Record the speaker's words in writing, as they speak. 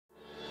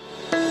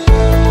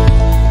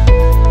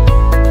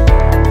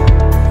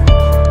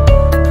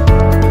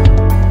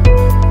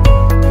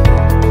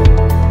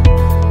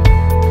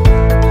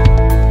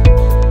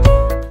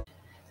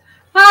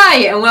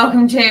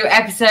welcome to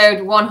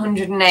episode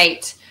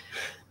 108.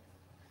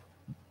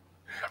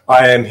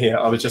 I am here.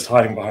 I was just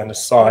hiding behind a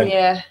sign.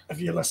 Yeah. If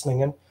you're listening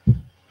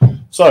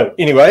in. So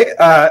anyway,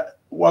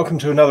 welcome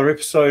to another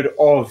episode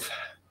of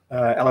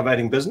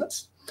Elevating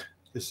Business.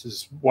 This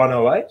is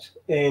 108,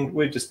 and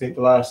we've just spent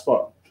the last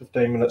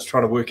 15 minutes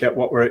trying to work out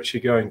what we're actually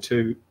going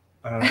to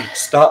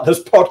start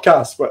this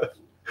podcast with.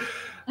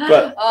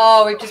 But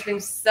we've just been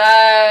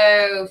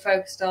so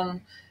focused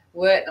on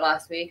work the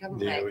last week, haven't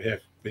we? Yeah, we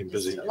have been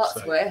busy. Lots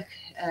of work.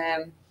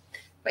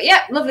 But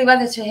yeah, lovely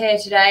weather to here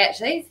today,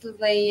 actually. It's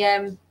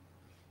lovely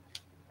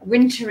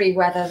wintry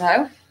weather,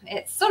 though.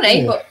 It's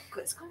sunny, but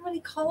it's gone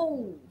really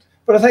cold.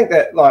 But I think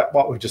that, like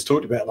what we've just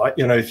talked about, like,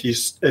 you know, if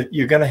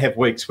you're going to have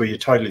weeks where you're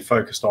totally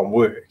focused on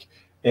work,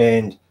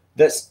 and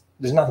there's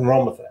nothing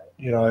wrong with that.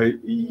 You know,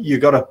 you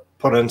got to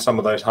put in some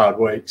of those hard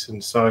weeks,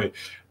 and so,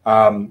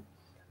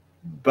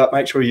 but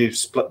make sure you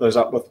split those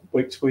up with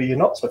weeks where you're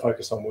not so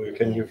focused on work,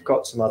 and you've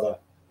got some other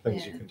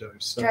things you can do.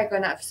 So tried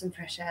going out for some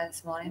fresh air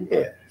this morning.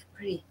 Yeah, it's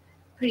pretty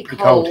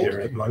cold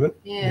here at the moment.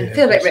 Yeah, I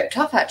feel a bit ripped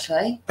off,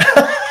 actually.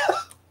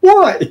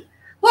 Why?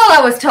 Well,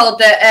 I was told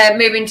that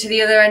moving to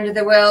the other end of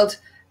the world,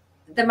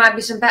 there might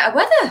be some better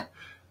weather.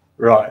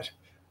 Right.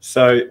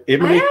 So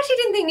Emily, I actually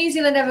didn't think New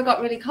Zealand ever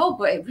got really cold,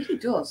 but it really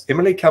does.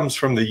 Emily comes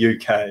from the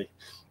UK,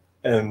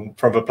 and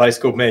from a place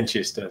called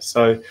Manchester.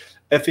 So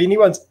if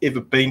anyone's ever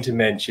been to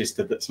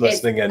Manchester that's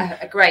listening in, it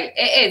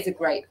is a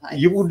great place.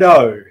 You will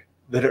know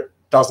that it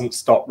doesn't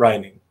stop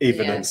raining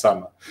even in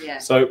summer. Yeah.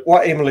 So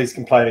what Emily's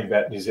complaining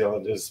about in New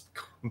Zealand is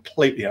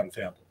completely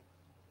unfounded.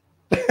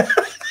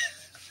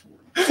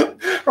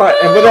 Right,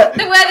 and with that,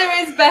 the weather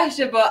is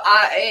better, but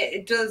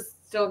it does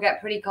still get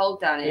pretty cold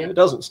down here. Yeah, it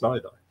doesn't snow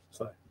though.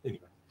 So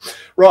anyway,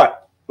 right.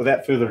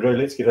 Without further ado,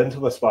 let's get into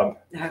this one.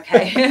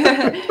 Okay.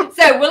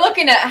 So we're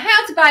looking at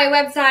how to buy a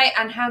website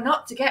and how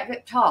not to get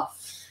ripped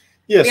off.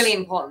 Yes, really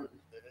important.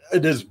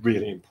 It is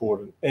really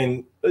important.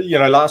 And you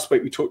know, last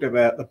week we talked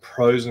about the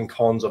pros and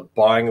cons of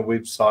buying a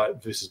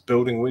website versus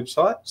building a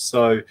website.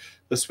 So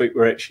this week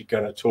we're actually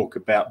going to talk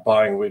about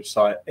buying a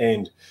website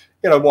and,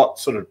 you know, what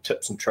sort of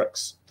tips and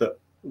tricks that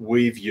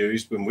we've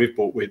used when we've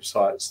bought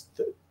websites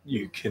that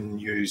you can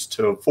use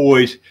to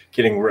avoid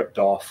getting ripped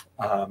off,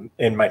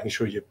 and making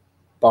sure you're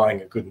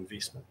buying a good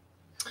investment.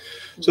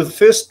 So the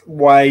first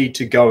way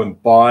to go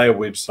and buy a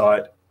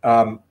website,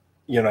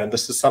 you know, and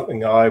this is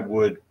something I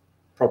would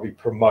probably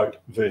promote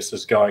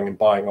versus going and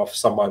buying off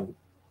someone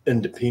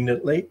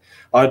independently,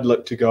 I'd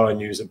look to go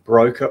and use a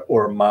broker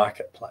or a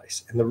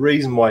marketplace. And the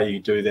reason why you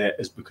do that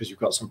is because you've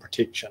got some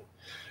protection.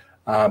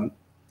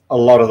 A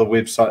lot of the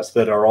websites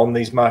that are on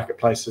these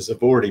marketplaces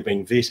have already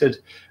been vetted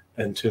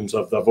in terms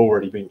of they've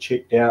already been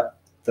checked out,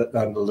 that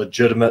they're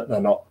legitimate,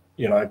 they're not,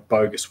 you know,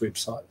 bogus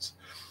websites.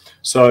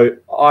 So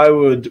I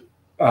would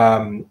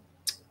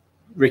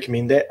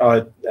recommend that.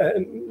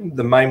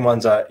 The main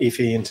ones are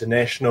FE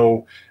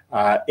International,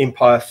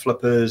 Empire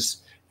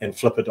Flippers, and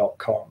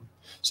Flipper.com.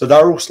 So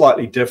they're all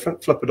slightly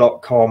different.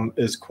 Flipper.com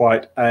is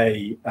quite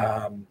a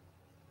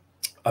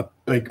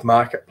big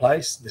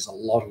marketplace. There's a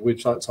lot of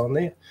websites on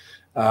there.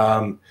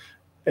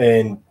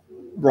 And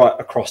right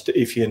across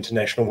to FE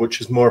International,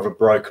 which is more of a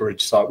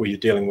brokerage site where you're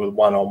dealing with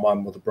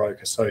one-on-one with a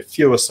broker. So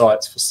fewer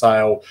sites for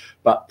sale,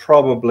 but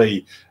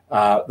probably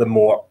the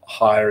more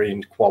higher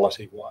end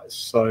quality wise.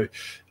 So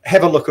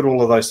have a look at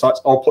all of those sites.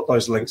 I'll put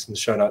those links in the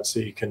show notes so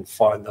you can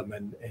find them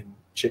and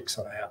check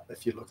some out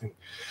if you're looking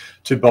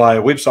to buy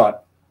a website.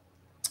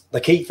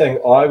 The key thing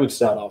I would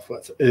start off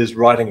with is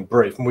writing a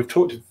brief. And we've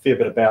talked a fair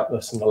bit about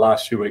this in the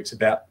last few weeks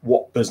about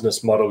what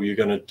business model you're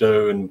going to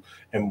do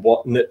and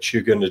what niche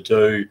you're going to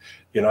do,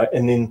 you know,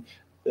 and then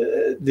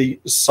the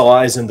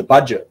size and the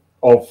budget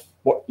of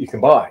what you can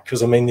buy.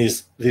 Because, I mean,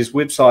 there's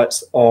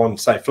websites on,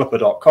 say,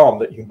 Flipper.com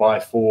that you can buy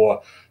for,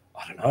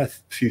 I don't know, a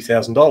few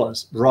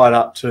 $1,000s, right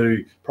up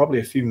to probably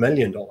a few $1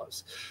 million.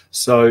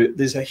 So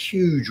there's a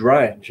huge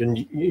range, and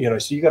you know,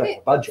 so you got to have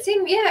a budget.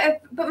 Yeah,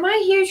 but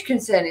my huge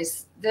concern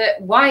is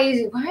that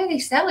why are they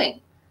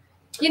selling?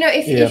 You know,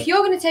 if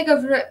you're going to take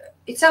over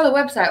sell a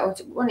website or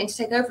wanting to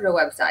take over a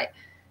website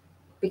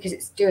because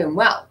it's doing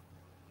well,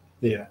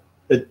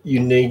 you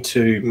need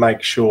to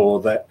make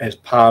sure that as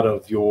part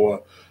of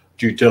your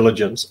due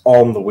diligence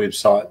on the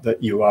website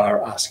that you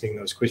are asking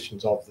those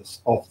questions of the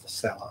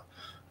seller.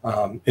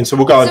 And so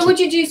we'll go into... So would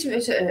you do...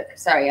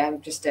 sorry, I'm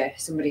just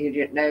somebody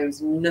who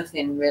knows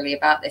nothing really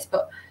about this,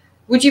 but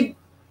would you...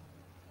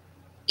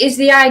 Is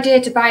the idea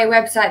to buy a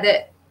website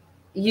that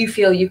you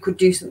feel you could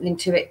do something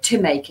to it to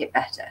make it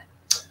better?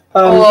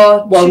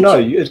 Well, no,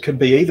 it could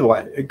be either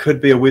way. It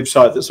could be a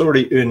website that's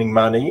already earning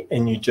money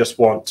and you just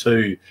want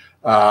to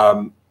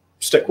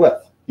stick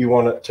with. You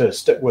want it to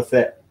stick with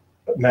that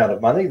amount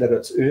of money that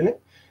it's earning.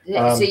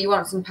 So you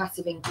want some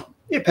passive income.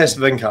 Yeah,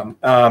 passive income.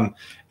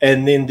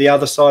 And then the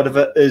other side of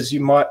it is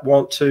you might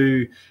want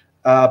to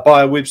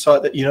buy a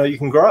website that you know you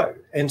can grow.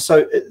 And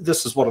so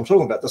this is what I'm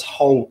talking about,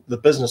 the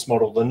business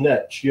model, the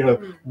niche. You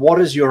know,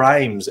 what is your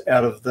aims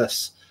out of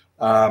this,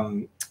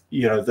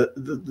 you know,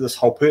 this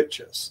whole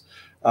purchase?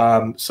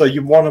 So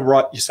you want to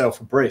write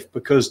yourself a brief,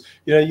 because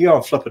you go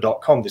on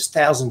flipper.com, there's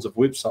thousands of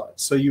websites,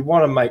 so you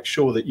want to make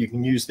sure that you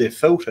can use their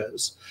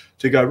filters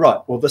to go, right,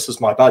 well, this is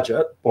my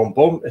budget, boom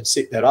boom, and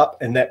set that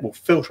up, and that will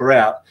filter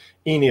out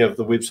any of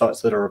the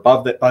websites that are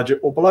above that budget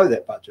or below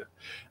that budget,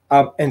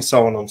 and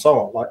so on and so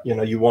on. Like,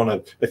 you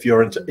want to, if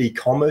you're into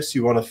e-commerce,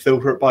 you want to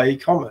filter it by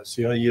e-commerce.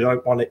 You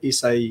don't want to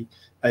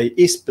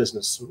SAS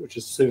business, which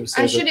is service.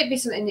 And should it be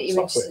something that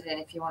you're interested in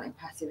if you're wanting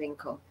passive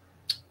income,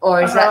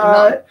 or is that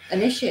not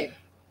an issue?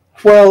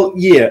 Well,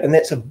 yeah, and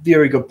that's a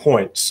very good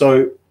point.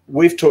 So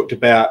we've talked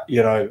about,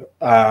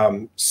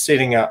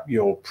 setting up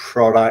your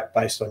product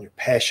based on your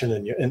passion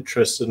and your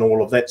interests and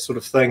all of that sort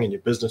of thing, and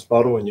your business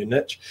model and your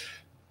niche.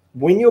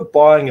 When you're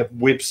buying a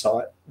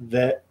website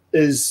that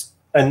is,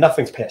 and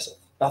nothing's passive,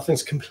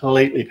 nothing's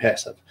completely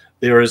passive.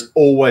 There is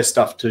always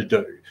stuff to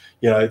do.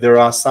 There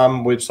are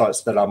some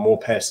websites that are more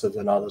passive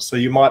than others. So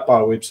you might buy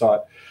a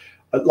website,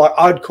 like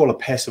I'd call a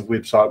passive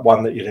website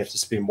one that you'd have to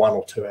spend 1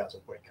 or 2 hours a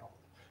week on,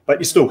 but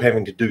you're still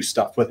having to do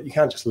stuff with it. You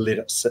can't just let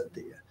it sit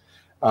there.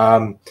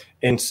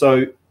 And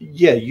so,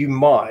 yeah, you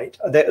might.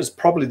 That is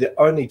probably the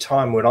only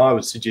time when I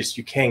would suggest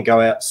you can go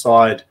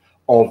outside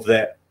of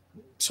that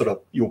sort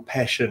of your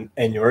passion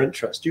and your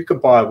interest. You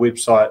could buy a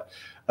website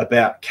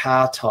about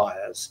car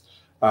tires,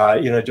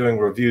 doing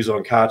reviews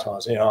on car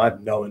tires. I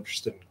have no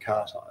interest in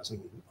car tires,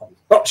 and I'm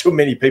not sure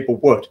many people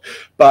would,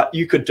 but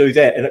you could do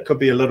that, and it could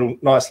be a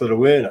nice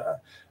little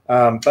earner.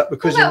 But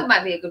because that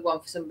might be a good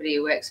one for somebody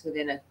who works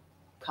within a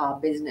car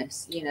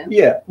business,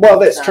 Yeah, well,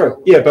 that's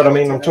true. Yeah, but I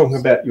mean, I'm talking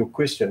about your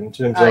question in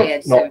terms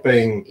of not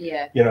being,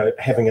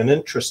 having an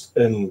interest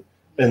in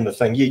the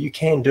thing. Yeah, you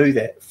can do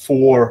that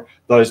for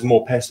those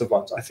more passive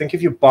ones. I think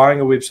if you're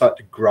buying a website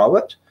to grow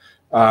it,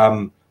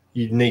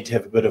 you need to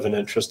have a bit of an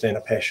interest and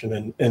a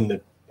passion in the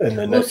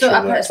niche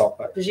of that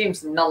topic. Presume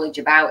some knowledge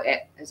about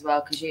it as well,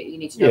 because you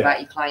need to know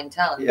about your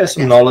clientele. Yeah,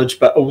 some knowledge,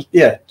 but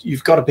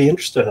you've got to be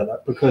interested in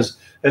it, because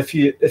if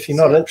you're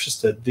not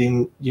interested,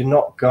 then you're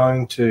not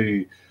going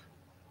to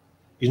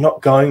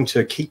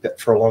keep it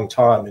for a long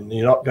time, and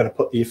you're not going to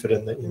put the effort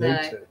in that you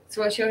need to.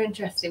 So what's your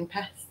interest in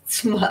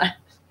pests?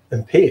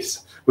 In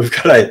pests, we've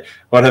got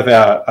one of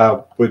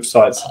our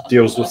websites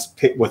deals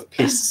with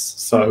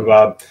pests. So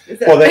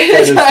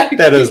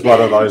that is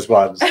one of those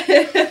ones.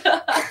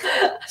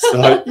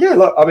 So yeah,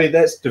 look, I mean,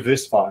 that's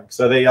diversifying.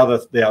 So the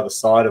other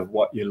side of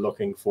what you're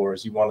looking for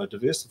is you want to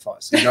diversify.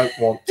 So you don't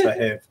want to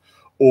have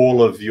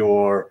all of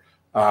your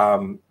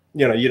you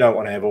don't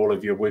want to have all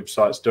of your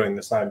websites doing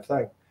the same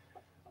thing.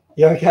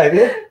 You okay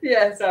there?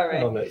 Yeah, sorry.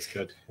 Oh, that's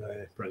good.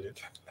 Yeah,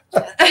 brilliant.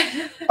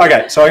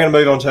 Okay, so I'm going to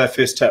move on to our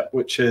first tip,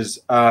 which is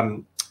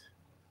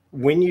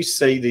when you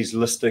see these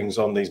listings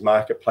on these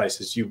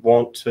marketplaces, you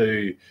want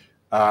to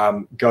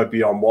go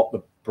beyond what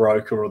the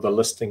broker or the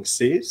listing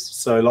says.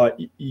 So, like,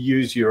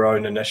 use your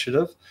own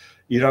initiative.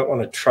 You don't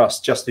want to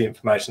trust just the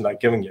information they're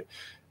giving you.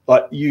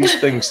 Like, use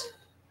things.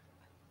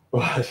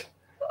 What?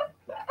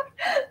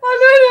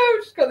 I don't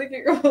know. She's got the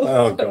giggles.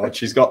 Oh God,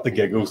 she's got the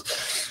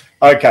giggles.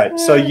 Okay,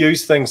 so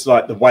use things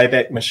like the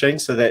Wayback Machine.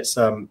 So that's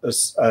a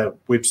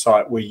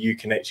website where you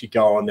can actually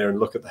go on there and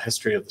look at the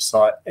history of the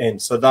site,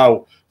 and so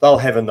they'll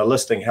have in the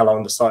listing how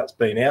long the site's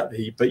been out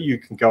there, but you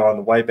can go on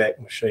the Wayback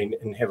Machine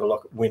and have a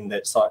look at when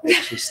that site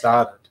actually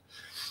started.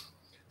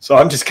 So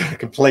I'm just going to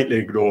completely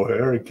ignore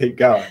her and keep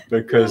going,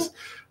 because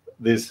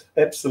there's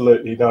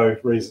absolutely no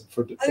reason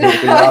for her to be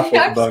laughing.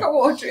 I've just got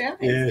water.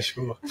 Yeah,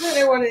 sure. I don't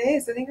know what it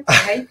is. I think it's a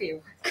hay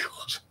fever.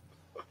 God,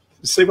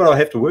 see what I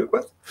have to work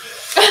with.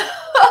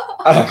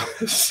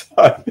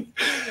 So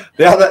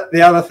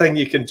the other thing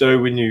you can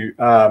do when you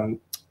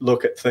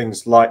look at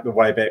things like the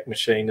Wayback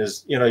Machine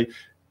is,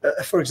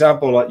 for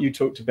example, like you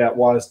talked about,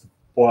 why is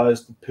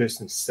the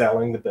person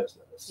selling the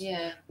business?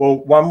 Yeah. Well,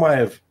 one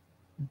way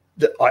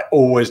that I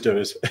always do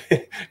is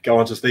go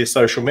onto their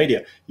social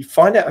media. You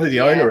find out who the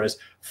owner is,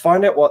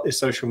 find out what their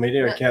social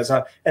media accounts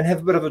are, and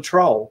have a bit of a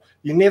troll.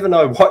 You never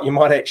know what you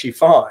might actually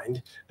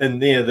find in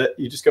there that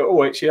you just go,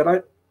 oh, actually, I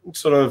don't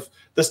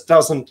this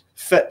doesn't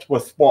fit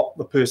with what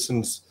the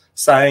person's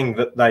saying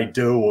that they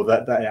do or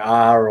that they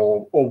are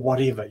or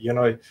whatever,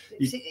 and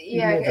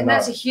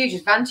that's a huge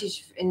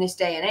advantage in this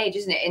day and age,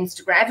 isn't it?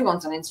 Instagram,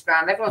 everyone's on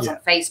Instagram, everyone's on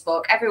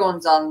Facebook,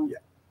 everyone's on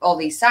all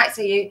these sites.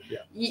 So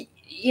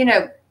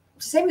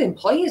same with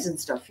employers and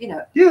stuff,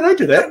 Yeah, they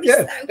do that.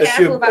 So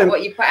careful about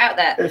what you put out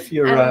there. If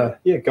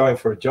you're going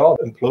for a job,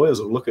 employers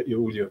will look at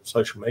all your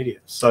social media.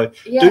 So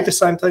do the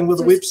same thing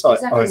with a website.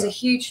 Exactly. There's a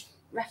huge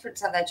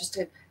reference out there just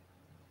to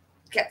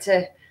get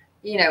to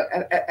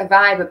a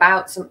vibe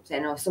about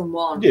something or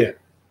someone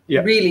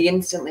really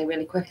instantly,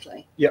 really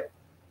quickly.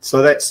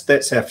 So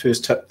that's our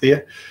first tip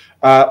there.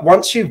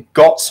 Once you've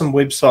got some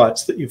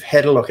websites that you've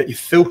had a look at, you've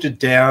filtered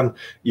down,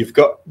 you've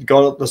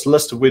got this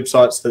list of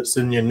websites that's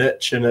in your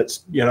niche, and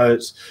it's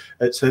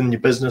in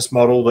your business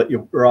model that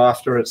you're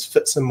after, it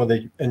fits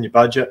in in your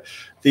budget,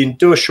 then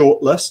do a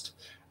short list.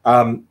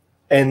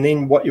 And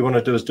then what you want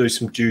to do is do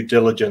some due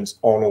diligence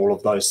on all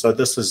of those. So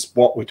this is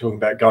what we're talking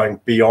about, going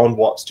beyond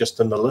what's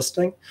just in the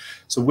listing.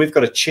 So we've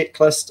got a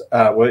checklist.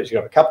 We've actually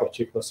got a couple of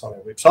checklists on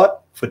our website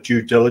for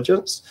due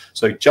diligence.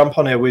 So jump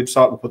on our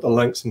website. We'll put the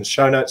links in the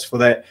show notes for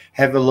that.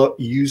 Have a look,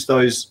 use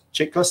those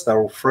checklists.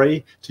 They're all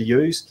free to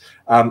use.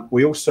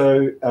 We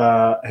also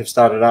have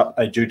started up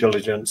a due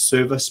diligence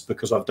service,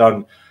 because I've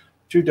done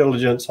due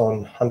diligence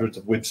on hundreds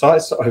of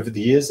websites over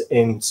the years.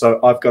 And so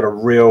I've got a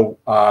real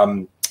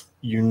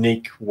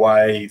unique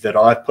way that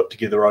I've put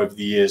together over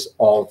the years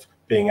of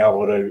being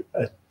able to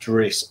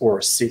address or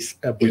assess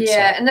a website.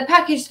 Yeah, and the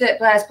package that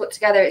Blair's put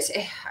together,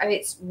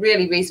 it's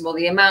really reasonable.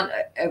 The amount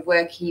of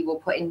work he will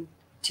put into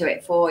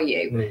it for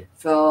you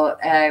for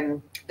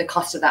the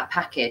cost of that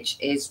package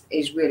is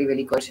really,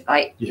 really good.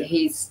 Like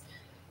you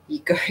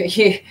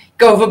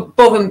go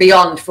above and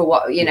beyond for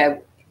what you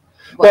know.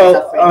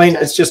 Well, I mean,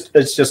 it's just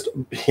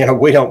you know,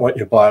 we don't want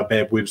you to buy a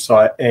bad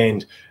website,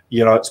 and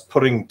you know, it's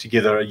putting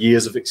together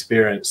years of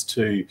experience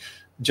to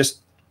just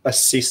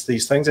assess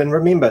these things. And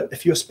remember,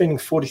 if you're spending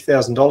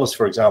 $40,000,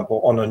 for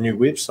example, on a new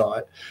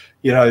website,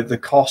 you know, the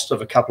cost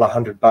of a couple of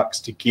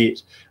 $100 to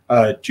get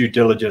a due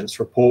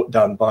diligence report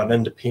done by an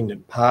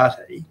independent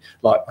party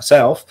like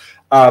myself,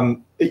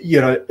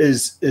 you know,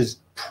 is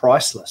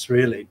priceless,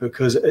 really,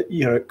 because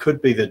you know, it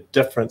could be the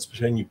difference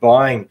between you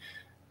buying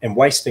and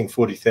wasting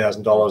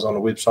 $40,000 on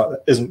a website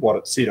that isn't what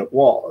it said it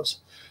was.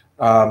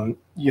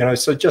 You know,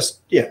 so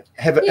just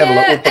have a look.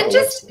 And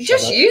just use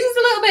us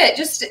a little bit.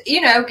 Just,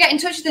 you know, get in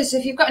touch with us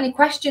if you've got any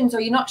questions,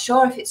 or you're not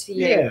sure if it's for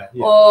you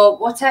or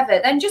whatever.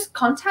 Then just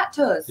contact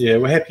us. Yeah,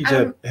 we're happy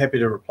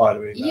to reply to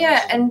emails.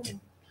 Yeah, and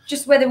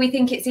just whether we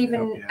think it's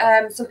even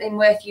something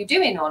worth you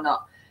doing or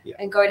not,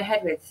 and going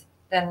ahead with,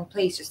 then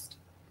please just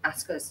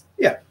ask us.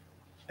 Yeah,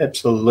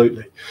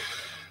 absolutely.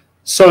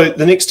 So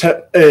the next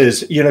tip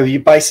is, you know, you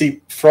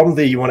basically, from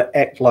there, you want to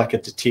act like a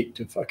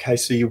detective. Okay,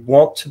 so you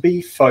want to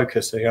be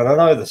focusing, and I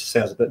know this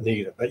sounds a bit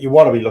negative, but you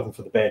want to be looking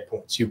for the bad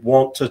points. You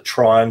want to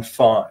try and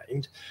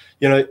find,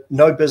 you know,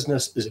 no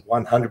business is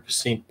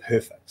 100%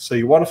 perfect. So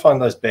you want to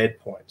find those bad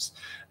points.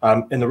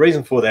 And the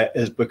reason for that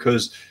is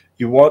because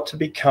you want to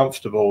be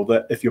comfortable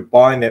that if you're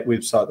buying that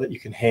website, that you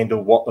can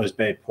handle what those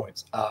bad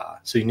points are.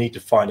 So you need to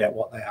find out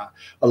what they are.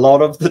 A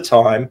lot of the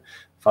time,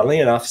 funnily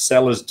enough,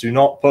 sellers do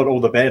not put all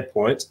the bad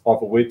points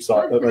of a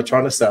website that they're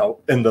trying to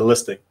sell in the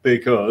listing,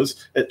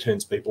 because it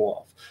turns people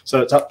off. So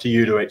it's up to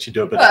you to actually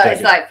do a bit of digging.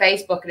 It's like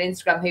Facebook and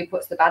Instagram, who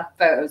puts the bad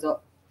photos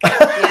up, you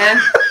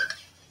know?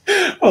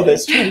 Oh,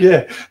 that's true,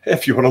 yeah.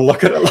 If you want to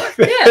look at it like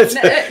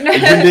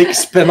that, a unique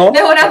spin on it.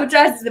 No one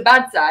advertises the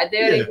bad side.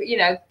 They only, you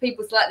know,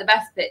 people select the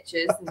best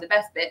pictures and the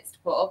best bits to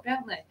put up,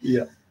 don't they?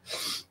 Yeah,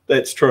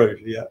 that's true,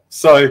 yeah.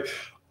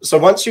 So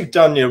once you've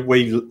done your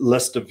wee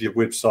list of your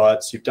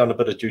websites, you've done a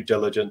bit of due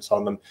diligence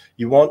on them,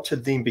 you want to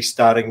then be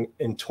starting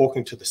and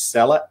talking to the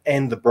seller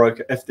and the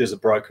broker, if there's a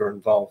broker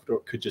involved, or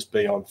it could just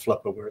be on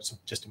Flipper where it's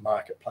just a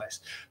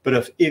marketplace. But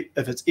if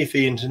it's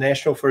FE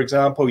International, for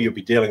example, you'll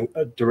be dealing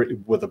directly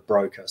with a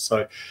broker.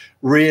 So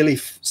really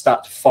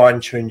start to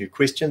fine tune your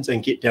questions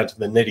and get down to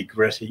the nitty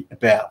gritty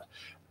about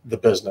the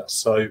business.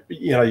 So,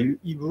 you know,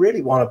 you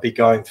really want to be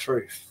going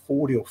through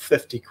 40 or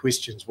 50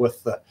 questions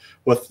with the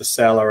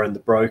seller and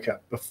the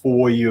broker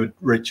before you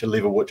reach a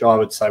level which I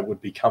would say would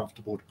be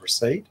comfortable to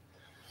proceed.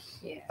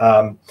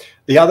 Yeah.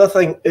 The other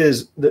thing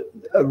is that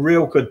a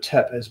real good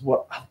tip is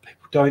what other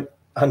people don't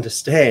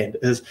understand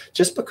is,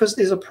 just because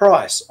there's a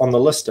price on the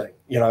listing,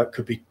 you know, it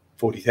could be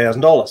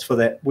 $40,000 for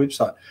that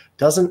website,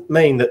 doesn't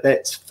mean that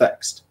that's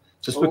fixed.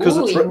 Just because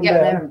it's written down. You can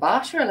get there and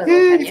barter a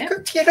little, you've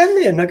got to get in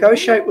there,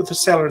 negotiate with the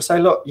seller and say,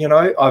 look, you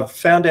know, I've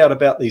found out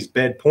about these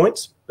bad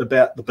points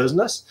about the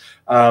business.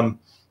 I'm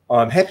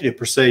happy to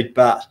proceed,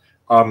 but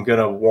I'm going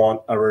to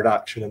want a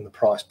reduction in the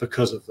price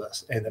because of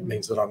this. And it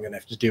means that I'm going to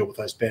have to deal with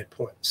those bad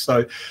points.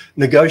 So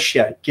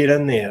negotiate, get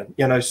in there,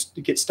 you know,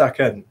 get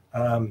stuck in.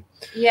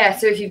 Yeah,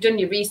 so if you've done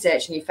your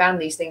research and you found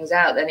these things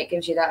out, then it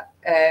gives you that...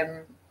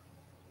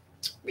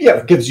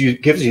 it gives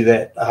you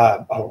that,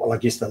 well, I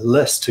guess, the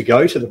list to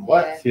go to them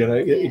with. You know,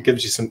 it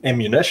gives you some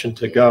ammunition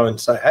to go and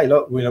say, hey,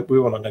 look, we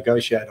want to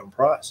negotiate on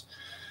price.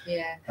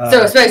 Yeah.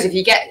 So I suppose if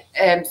you get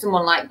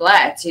someone like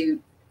Blair to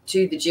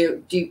the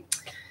due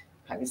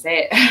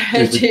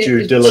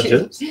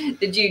diligence,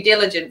 the due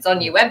diligence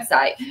on your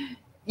website,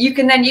 you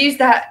can then use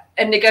that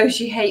and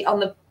negotiate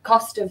on the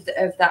cost of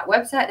that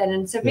website. Then,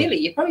 and so really,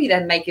 you're probably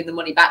then making the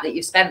money back that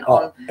you spent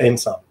on and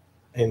some.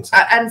 And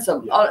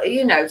some,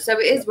 you know, so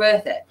it is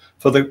worth it.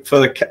 For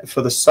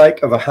the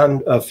sake of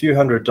a few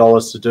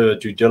 $100s to do a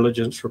due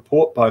diligence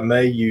report by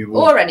me, you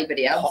will, or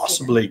anybody else,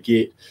 possibly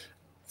get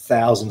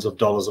thousands of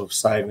dollars of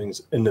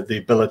savings in the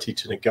ability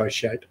to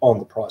negotiate on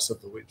the price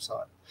of the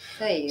website.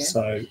 There you go.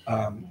 So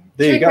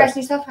there you go. Press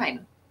yourself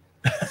home.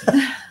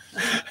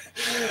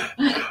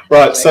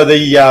 Right. So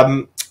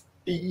the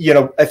you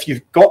know, if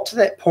you've got to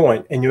that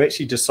point and you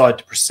actually decide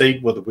to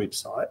proceed with a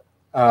website,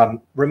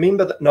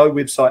 remember that no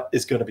website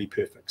is going to be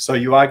perfect. So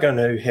you are going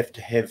to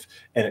have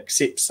and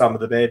accept some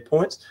of the bad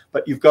points,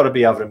 but you've got to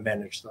be able to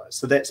manage those.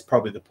 So that's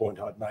probably the point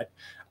I'd make.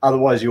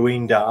 Otherwise, you'll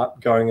end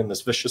up going in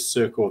this vicious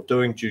circle of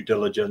doing due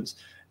diligence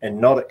and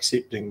not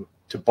accepting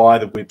to buy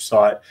the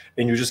website,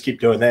 and you'll just keep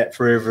doing that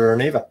forever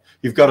and ever.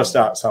 You've got to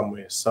start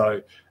somewhere.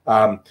 So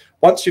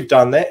once you've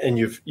done that and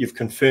you've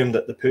confirmed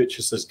that the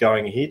purchase is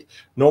going ahead,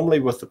 normally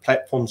with the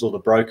platforms or the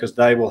brokers,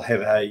 they will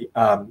have a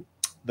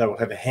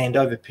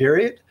handover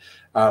period.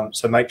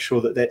 So make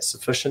sure that that's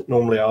sufficient.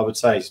 Normally, I would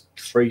say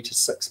 3 to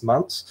 6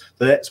 months.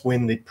 So that's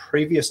when the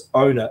previous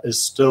owner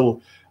is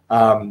still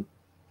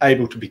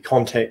able to be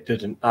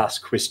contacted and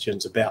ask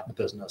questions about the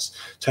business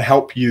to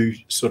help you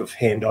sort of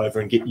hand over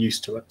and get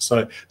used to it. So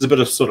there's a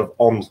bit of sort of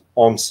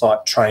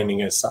on-site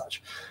training as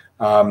such.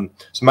 So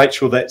make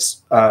sure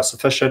that's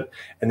sufficient.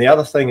 And the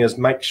other thing is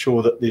make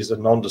sure that there's a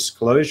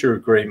non-disclosure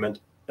agreement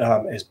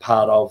as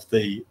part of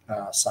the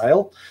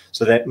sale.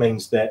 So that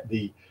means that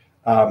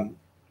and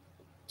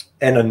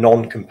a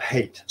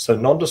non-compete. So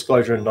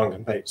non-disclosure and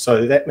non-compete.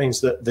 So that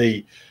means that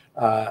the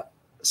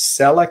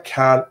seller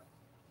can't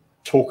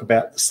talk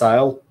about the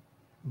sale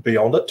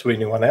beyond it to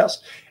anyone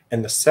else.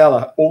 And the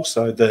seller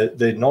also,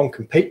 the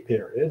non-compete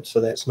period, so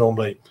that's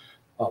normally,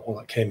 well,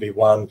 it can be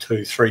 1,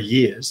 2, 3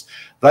 years.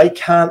 They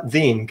can't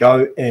then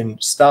go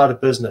and start a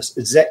business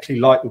exactly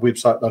like the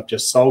website they've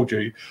just sold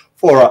you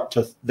for up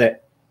to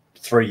that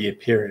 3-year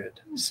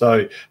period.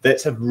 So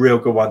that's a real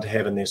good one to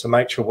have in there. So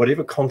make sure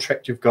whatever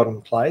contract you've got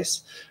in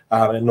place,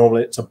 and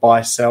normally it's a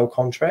buy-sell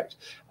contract,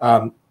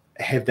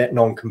 have that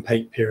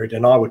non-compete period,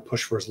 and I would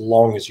push for as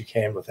long as you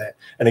can with that.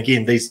 And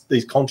again,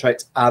 these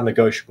contracts are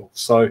negotiable,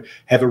 so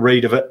have a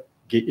read of it,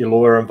 get your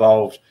lawyer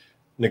involved,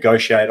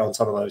 negotiate on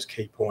some of those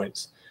key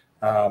points.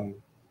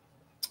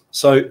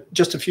 So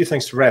just a few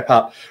things to wrap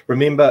up.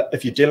 Remember,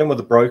 if you're dealing with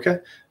a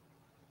broker,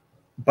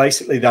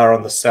 basically they're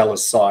on the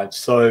seller's side,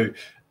 so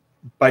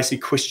basically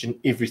question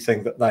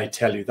everything that they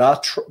tell you. They're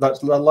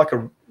like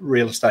a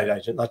real estate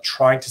agent. They're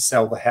trying to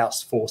sell the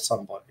house for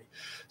somebody.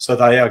 So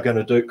they are going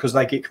to do, because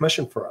they get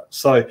commission for it.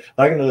 So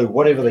they're going to do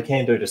whatever they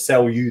can do to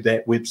sell you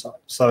that website.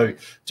 So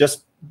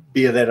just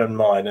bear that in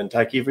mind and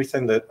take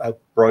everything that a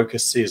broker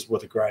says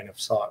with a grain of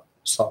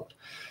salt.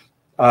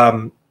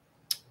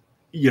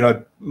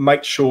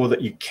 Make sure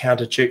that you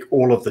counter check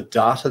all of the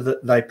data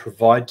that they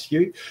provide to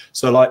you.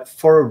 So like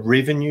for a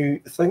revenue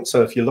thing,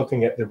 so if you're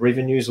looking at the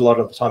revenues, a lot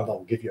of the time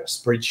they'll give you a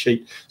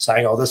spreadsheet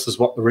saying, oh, this is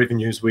what the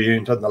revenues we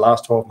earned in the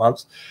last 12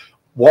 months.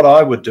 What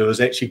I would do is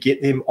actually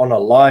get them on a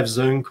live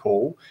Zoom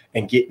call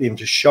and get them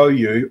to show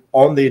you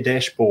on their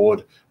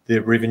dashboard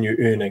their revenue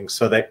earnings.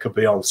 So that could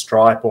be on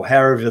Stripe or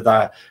however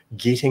they're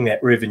getting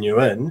that revenue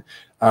in.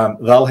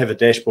 They'll have a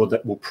dashboard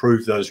that will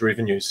prove those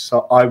revenues.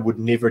 So I would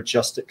never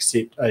just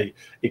accept a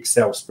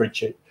Excel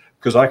spreadsheet,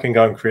 because I can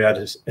go and create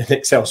an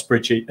Excel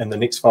spreadsheet in the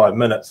next 5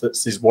 minutes that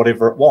says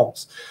whatever it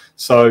wants.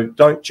 So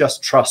don't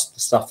just trust the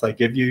stuff they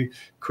give you,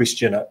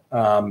 question it.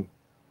 And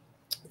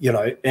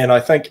I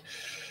think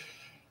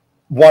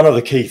one of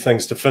the key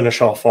things to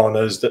finish off on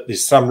is that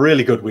there's some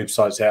really good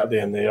websites out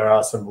there, and there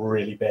are some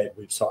really bad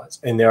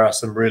websites, and there are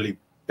some really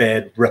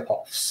bad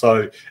rip-offs.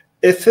 So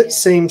if it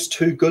seems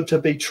too good to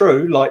be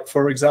true, like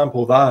for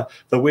example, the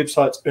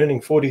website's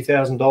earning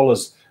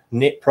 $40,000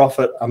 net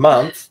profit a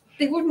month,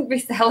 they wouldn't be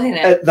selling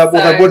it. They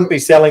wouldn't be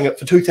selling it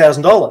for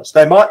 $2,000.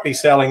 They might be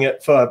selling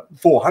it for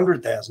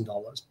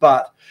 $400,000.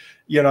 But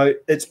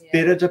it's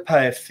better to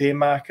pay a fair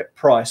market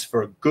price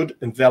for a good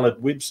and valid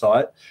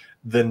website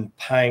than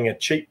paying a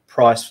cheap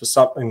price for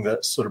something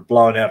that's sort of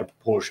blown out of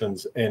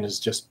proportions and is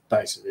just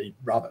basically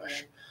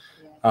rubbish.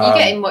 Yeah. You're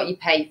getting what you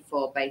pay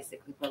for,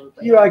 basically,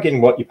 probably. You are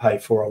getting what you pay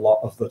for a lot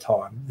of the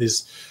time.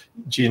 There's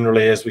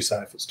generally, as we say,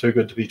 if it's too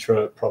good to be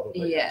true, it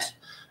probably is.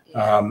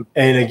 And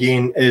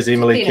again, as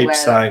Emily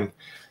keeps saying,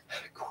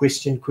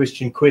 question,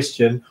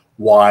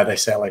 why are they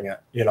selling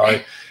it?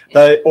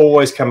 They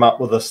always come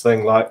up with this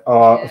thing like,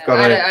 oh,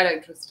 I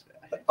don't trust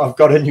it. I've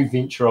got a new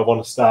venture I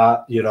want to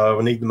start,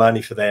 I need the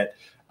money for that.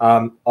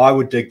 I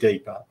would dig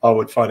deeper. I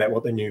would find out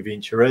what the new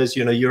venture is.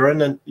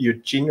 You're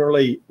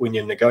generally, when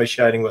you're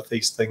negotiating with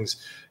these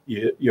things,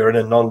 you're in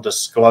a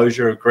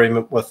non-disclosure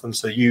agreement with them,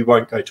 so you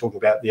won't go talking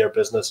about their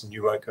business, and they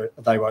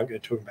won't go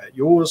talking about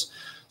yours.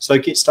 So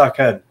get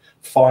stuck in,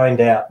 find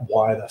out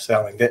why they're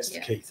selling. That's the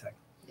key thing.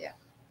 Yeah.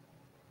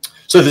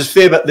 So there's a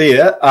fair bit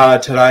there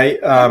today.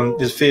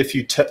 There's a fair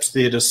few tips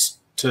there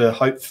to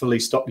hopefully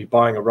stop you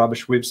buying a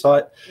rubbish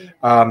website.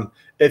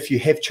 If you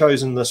have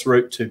chosen this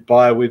route to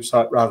buy a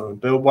website rather than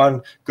build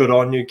one, good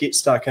on you. Get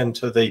stuck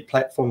into the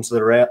platforms that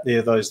are out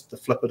there, the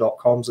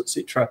flipper.coms,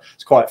 etc.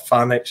 It's quite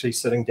fun actually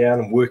sitting down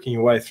and working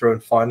your way through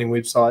and finding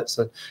websites,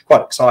 and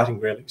quite exciting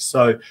really.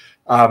 So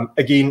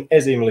again,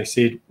 as Emily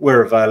said,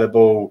 we're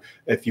available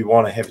if you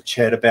want to have a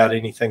chat about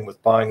anything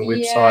with buying a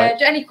website.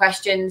 Yeah, any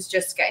questions,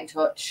 just get in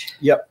touch.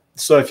 Yep.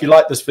 So if you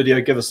like this video,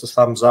 give us a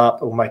thumbs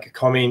up or make a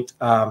comment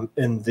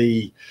in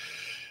the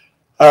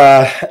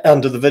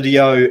under the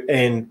video,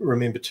 and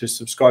remember to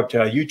subscribe to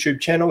our YouTube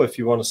channel if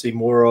you want to see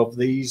more of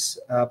these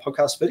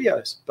podcast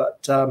videos.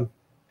 But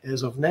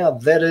as of now,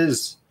 that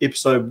is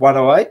episode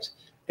 108,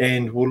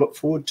 and we'll look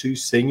forward to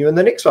seeing you in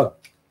the next one.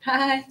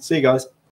 Bye. See you guys.